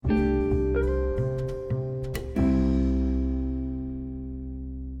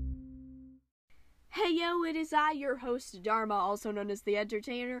it is I, your host, Dharma, also known as The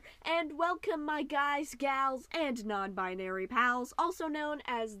Entertainer, and welcome my guys, gals, and non-binary pals, also known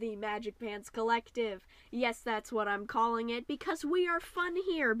as the Magic Pants Collective. Yes, that's what I'm calling it, because we are fun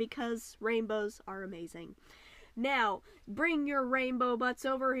here, because rainbows are amazing. Now, bring your rainbow butts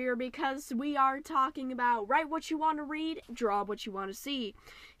over here because we are talking about write what you want to read, draw what you want to see.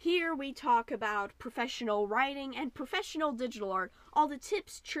 Here we talk about professional writing and professional digital art, all the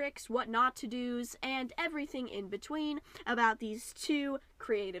tips, tricks, what not to do's, and everything in between about these two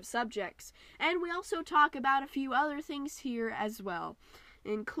creative subjects. And we also talk about a few other things here as well,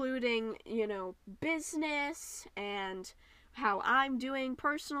 including, business and how I'm doing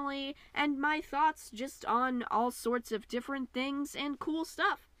personally, and my thoughts just on all sorts of different things and cool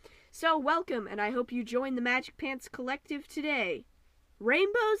stuff. So welcome, and I hope you join the Magic Pants Collective today.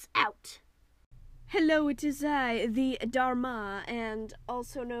 Rainbows out! Hello, it is I, the Dharma, and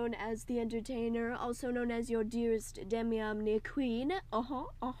also known as the Entertainer, also known as your dearest Demi-Omni Queen.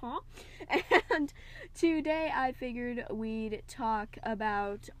 And today I figured we'd talk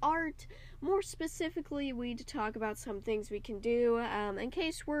about art. More specifically, we'd talk about some things we can do in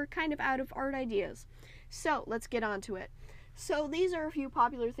case we're kind of out of art ideas. So, let's get on to it. So, these are a few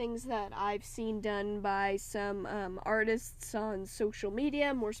popular things that I've seen done by some artists on social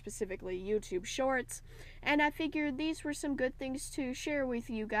media, more specifically YouTube Shorts, and I figured these were some good things to share with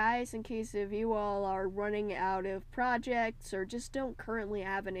you guys in case if you all are running out of projects or just don't currently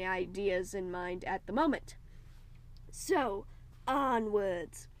have any ideas in mind at the moment. So,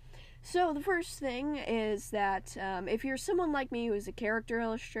 onwards. So the first thing is that if you're someone like me who is a character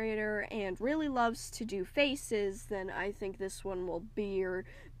illustrator and really loves to do faces, then I think this one will be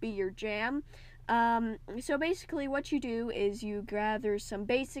your jam. So basically what you do is you gather some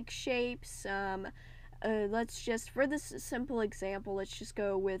basic shapes. Let's just, for this simple example, let's just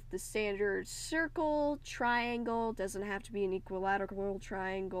go with the standard circle, triangle. Doesn't have to be an equilateral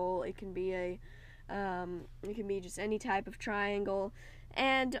triangle. It can be just any type of triangle.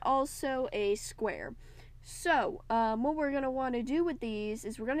 And also a square. So, what we're going to want to do with these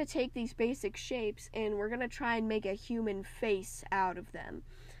is we're going to take these basic shapes and we're going to try and make a human face out of them.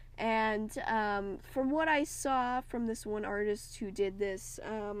 And from what I saw from this one artist who did this,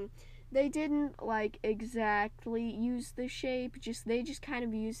 they didn't exactly use the shape, they just kind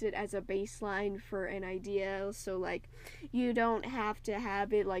of used it as a baseline for an idea. So you don't have to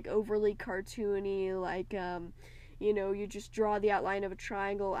have it overly cartoony, you just draw the outline of a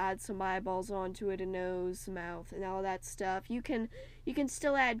triangle, add some eyeballs onto it, a nose, mouth, and all that stuff. You can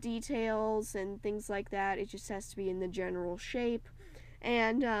still add details and things like that. It just has to be in the general shape.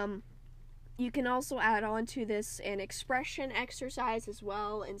 And you can also add on to this an expression exercise as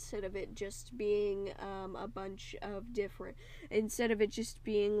well, instead of it just being instead of it just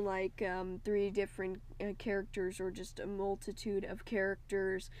being 3 different characters or just a multitude of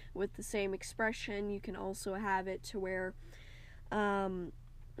characters with the same expression. You can also have it to where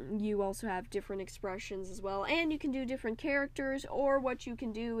you also have different expressions as well, and you can do different characters. Or what you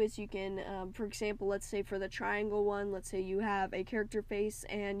can do is you can, for example, let's say for the triangle one, let's say you have a character face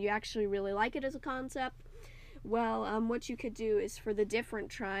and you actually really like it as a concept. Well, what you could do is for the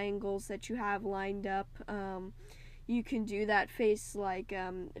different triangles that you have lined up, you can do that face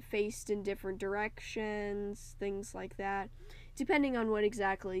faced in different directions, things like that, depending on what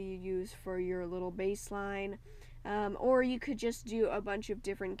exactly you use for your little baseline. Or you could just do a bunch of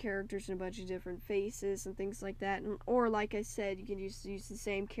different characters and a bunch of different faces and things like that. Or, like I said, you can just use the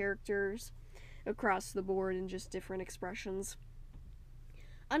same characters across the board and just different expressions.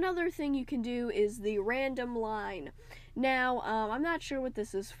 Another thing you can do is the random line. Now, I'm not sure what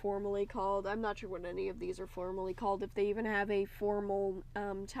this is formally called. I'm not sure what any of these are formally called, if they even have a formal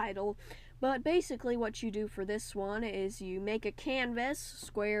title. But basically what you do for this one is you make a canvas,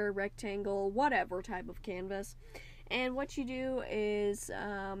 square, rectangle, whatever type of canvas. And what you do is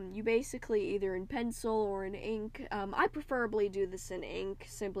you basically either in pencil or in ink. I preferably do this in ink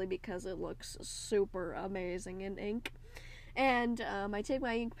simply because it looks super amazing in ink. And I take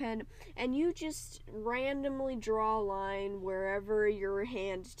my ink pen, and you just randomly draw a line wherever your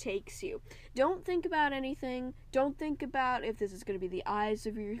hand takes you. Don't think about anything. Don't think about if this is going to be the eyes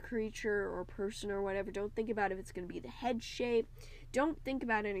of your creature or person or whatever. Don't think about if it's going to be the head shape. Don't think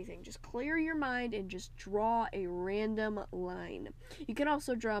about anything. Just clear your mind and just draw a random line. You can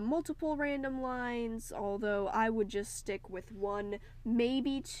also draw multiple random lines, although I would just stick with 1,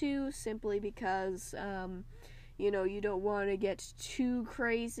 maybe 2, simply because you don't want to get too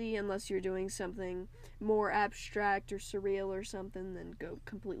crazy unless you're doing something more abstract or surreal or something, then go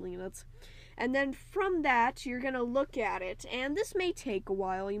completely nuts. And then from that, you're going to look at it. And this may take a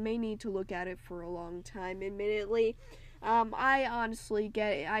while. You may need to look at it for a long time, admittedly. I honestly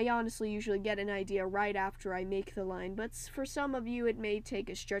usually get an idea right after I make the line, but for some of you it may take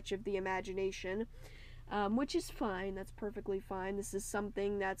a stretch of the imagination, which is fine. That's perfectly fine. This is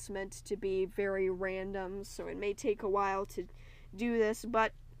something that's meant to be very random, so it may take a while to do this,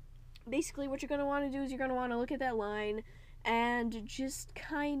 but basically what you're going to want to do is you're going to want to look at that line and just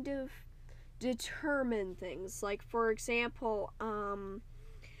kind of determine things. Like, for example,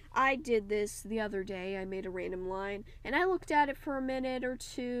 I did this the other day. I made a random line, and I looked at it for a minute or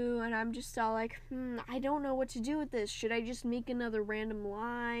two, and I'm just all like, I don't know what to do with this. Should I just make another random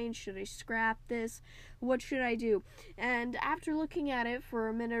line? Should I scrap this? What should I do? And after looking at it for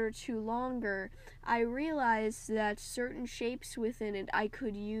a minute or two longer, I realized that certain shapes within it I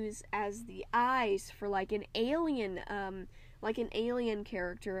could use as the eyes for like an alien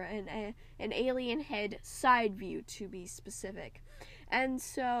character, an alien head side view, to be specific. And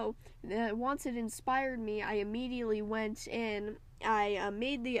so, once it inspired me, I immediately went in. I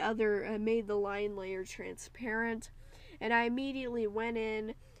made the line layer transparent, and I immediately went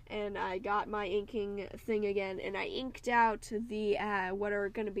in and I got my inking thing again, and I inked out the what are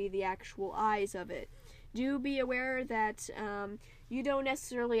going to be the actual eyes of it. Do be aware that you don't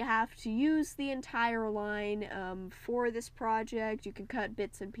necessarily have to use the entire line for this project. You can cut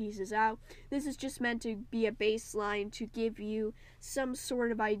bits and pieces out. This is just meant to be a baseline to give you some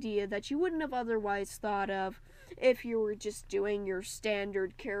sort of idea that you wouldn't have otherwise thought of if you were just doing your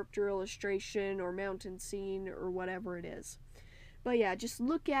standard character illustration or mountain scene or whatever it is. But yeah, just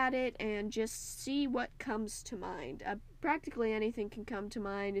look at it and just see what comes to mind. Practically anything can come to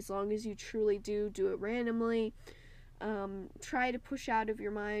mind as long as you truly do it randomly. Try to push out of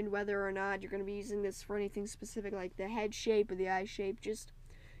your mind whether or not you're going to be using this for anything specific like the head shape or the eye shape. Just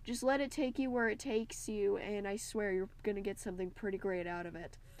let it take you where it takes you, and I swear you're going to get something pretty great out of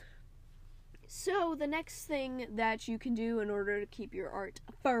it. So the next thing that you can do in order to keep your art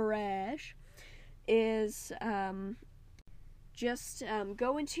fresh is just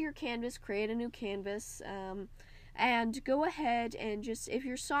go into your canvas, create a new canvas, and go ahead and just, if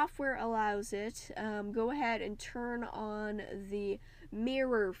your software allows it, go ahead and turn on the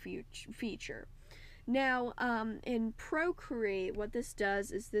mirror feature. Now, in Procreate, what this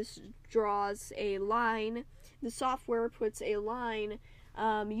does is this draws a line. The software puts a line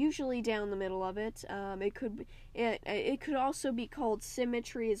usually down the middle of it. It could also be called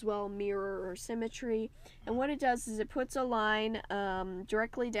symmetry as well, mirror or symmetry. And what it does is it puts a line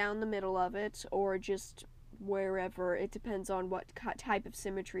directly down the middle of it, or just wherever. It depends on what type of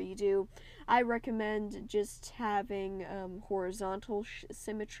symmetry you do. I recommend just having horizontal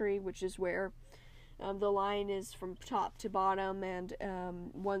symmetry, which is where the line is from top to bottom and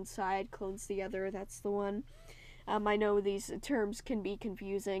one side clones the other. That's the one. I know these terms can be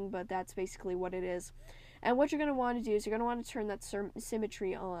confusing, but that's basically what it is. And what you're going to want to do is you're going to want to turn that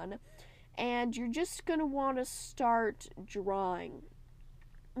symmetry on, and you're just going to want to start drawing.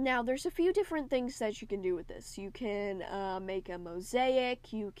 Now, there's a few different things that you can do with this. You can make a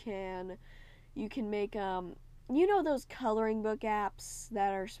mosaic. You can make those coloring book apps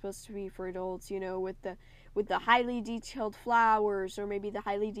that are supposed to be for adults, with the highly detailed flowers, or maybe the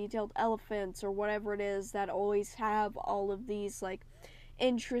highly detailed elephants, or whatever it is, that always have all of these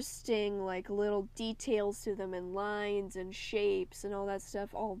interesting little details to them, and lines and shapes and all that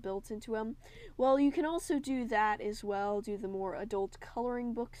stuff all built into them. Well, you can also do that as well, do the more adult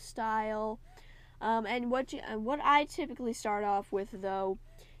coloring book style. And what I typically start off with, though,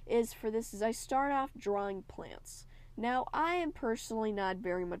 is I start off drawing plants. Now, I am personally not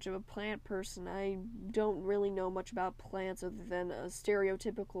very much of a plant person. I don't really know much about plants other than a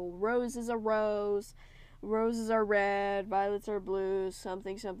stereotypical rose is a rose, roses are red, violets are blue,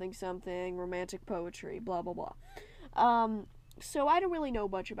 something, something, something, romantic poetry, blah, blah, blah. So I don't really know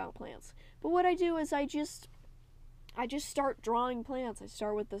much about plants. But what I do is I just start drawing plants. I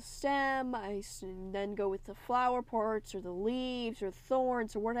start with the stem, I then go with the flower parts, or the leaves, or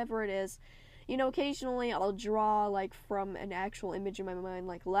thorns, or whatever it is. Occasionally I'll draw, from an actual image in my mind,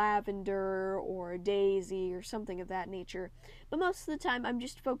 like lavender, or a daisy, or something of that nature. But most of the time, I'm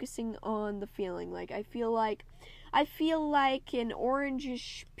just focusing on the feeling. I feel like an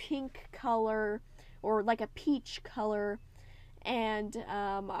orangish pink color, or like a peach color, and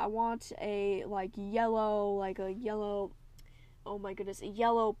I want a yellow, a yellow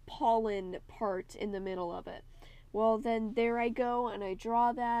pollen part in the middle of it. Well, then there I go, and I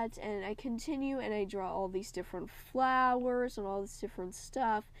draw that, and I continue, and I draw all these different flowers and all this different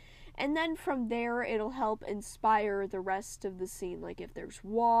stuff. And then from there, it'll help inspire the rest of the scene. Like if there's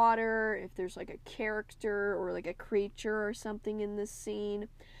water, if there's like a character or like a creature or something in the scene,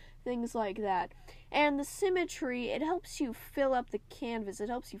 things like that. And the symmetry, it helps you fill up the canvas, it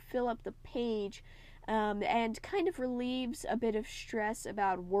helps you fill up the page, and kind of relieves a bit of stress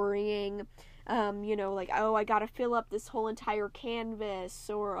about worrying. Like, oh, I gotta fill up this whole entire canvas,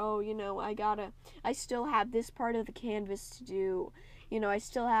 or, oh, I still have this part of the canvas to do. I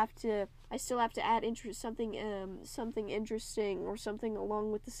still have to add something interesting or something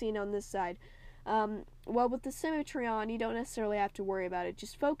along with the scene on this side. Well, with the symmetry on, you don't necessarily have to worry about it.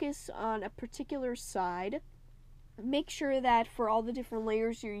 Just focus on a particular side. Make sure that for all the different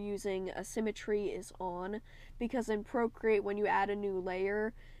layers you're using, a symmetry is on, because in Procreate, when you add a new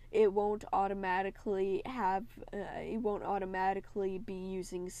layer, it won't automatically be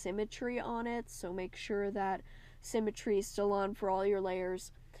using symmetry on it. So make sure that symmetry is still on for all your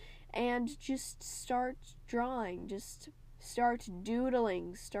layers, and just start drawing. Just start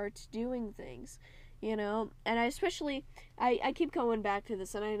doodling, start doing things, and I keep going back to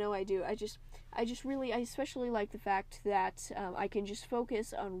this, and I know I do. I especially like the fact that I can just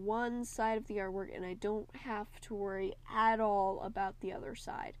focus on one side of the artwork, and I don't have to worry at all about the other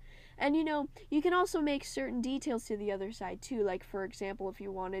side. And you can also make certain details to the other side too, like for example, if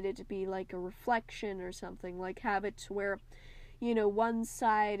you wanted it to be like a reflection or something, like have it to where one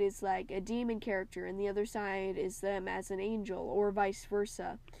side is like a demon character and the other side is them as an angel, or vice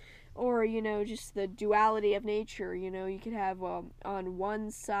versa. Or, just the duality of nature. You could have, on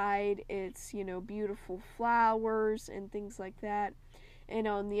one side, it's, beautiful flowers and things like that. And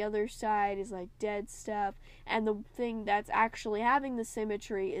on the other side is, like, dead stuff. And the thing that's actually having the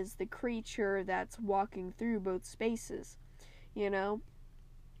symmetry is the creature that's walking through both spaces.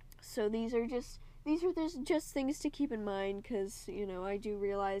 So these are just things to keep in mind, because, I do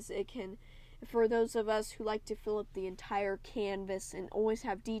realize it can, for those of us who like to fill up the entire canvas and always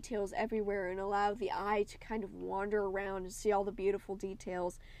have details everywhere and allow the eye to kind of wander around and see all the beautiful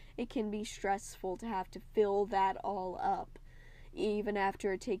details, it can be stressful to have to fill that all up, even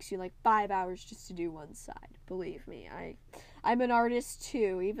after it takes you like 5 hours just to do one side. Believe me, I'm an artist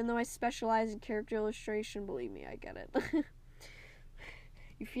too. Even though I specialize in character illustration, believe me, I get it.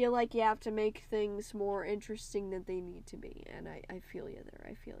 You feel like you have to make things more interesting than they need to be, and I feel you there.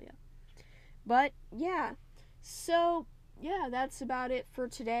 I feel you. But yeah, so yeah, that's about it for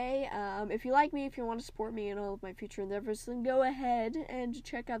today. If you like me, if you want to support me in all of my future endeavors, then go ahead and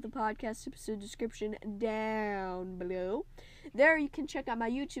check out the podcast episode description down below. There you can check out my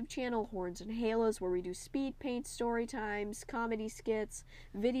YouTube channel, Horns and Halos, where we do speed paint, story times, comedy skits,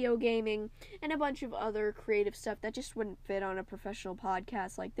 video gaming, and a bunch of other creative stuff that just wouldn't fit on a professional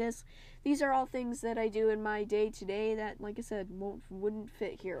podcast like this. These are all things that I do in my day-to-day that, like I said, wouldn't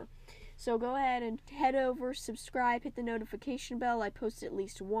fit here. So go ahead and head over, subscribe, hit the notification bell. I post at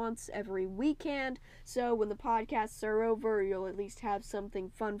least once every weekend, so when the podcasts are over, you'll at least have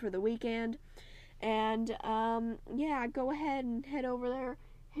something fun for the weekend. And, yeah, go ahead and head over there,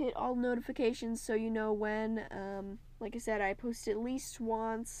 hit all notifications so you know when. Like I said, I post at least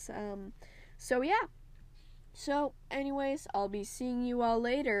once. So, yeah. So, anyways, I'll be seeing you all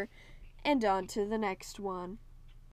later, and on to the next one.